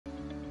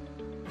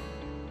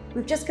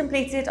We've just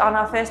completed on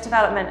our first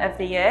development of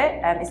the year.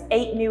 It's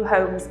 8 new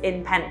homes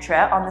in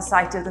Pentre on the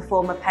site of the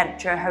former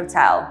Pentre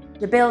Hotel.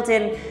 The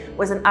building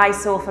was an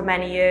eyesore for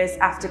many years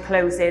after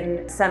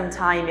closing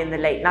sometime in the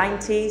late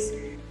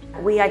 90s.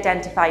 We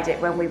identified it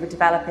when we were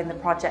developing the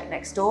project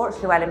next door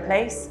at Llewellyn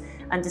Place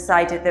and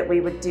decided that we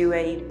would do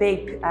a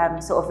big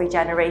sort of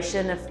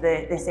regeneration of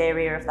this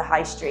area of the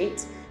High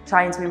Street,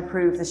 trying to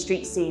improve the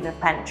street scene of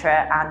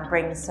Pentre and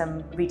bring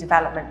some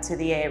redevelopment to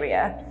the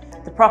area.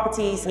 The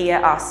properties here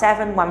are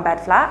 7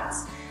 one-bed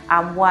flats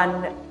and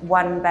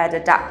one-bed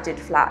adapted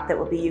flat that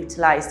will be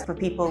utilised for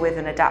people with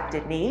an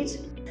adapted need.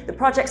 The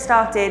project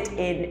started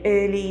in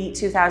early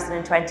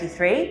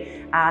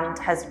 2023 and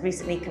has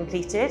recently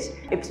completed.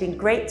 It's been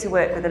great to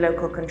work with a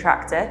local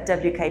contractor,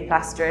 WK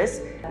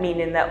Plasterers,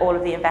 meaning that all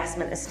of the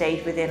investment has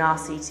stayed within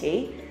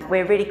RCT.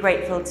 We're really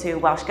grateful to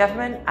Welsh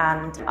Government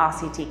and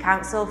RCT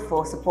Council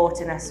for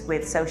supporting us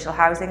with social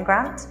housing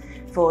grant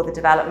for the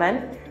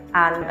development.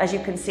 And as you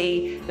can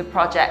see, the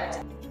project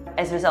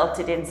has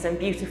resulted in some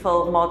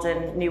beautiful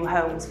modern new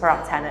homes for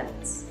our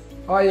tenants.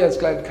 Hi, as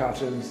Glenn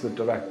Catherine's the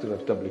Director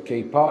of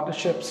WK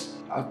Partnerships.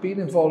 I've been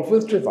involved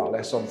with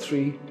Trivallis on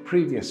 3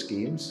 previous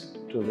schemes,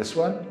 to this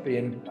one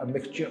being a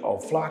mixture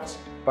of flats,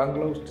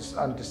 bungalows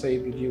and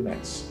disabled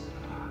units.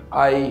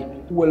 I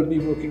will be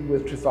working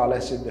with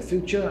Trivallis in the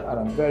future and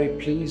I'm very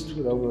pleased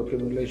with our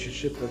working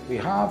relationship that we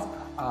have,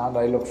 and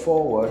I look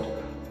forward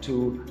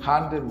to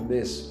handing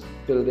this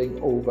building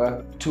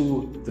over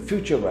to the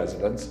future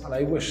residents, and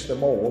I wish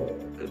them all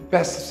the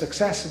best of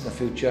success in the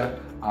future,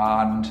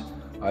 and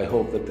I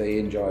hope that they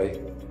enjoy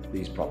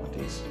these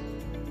properties.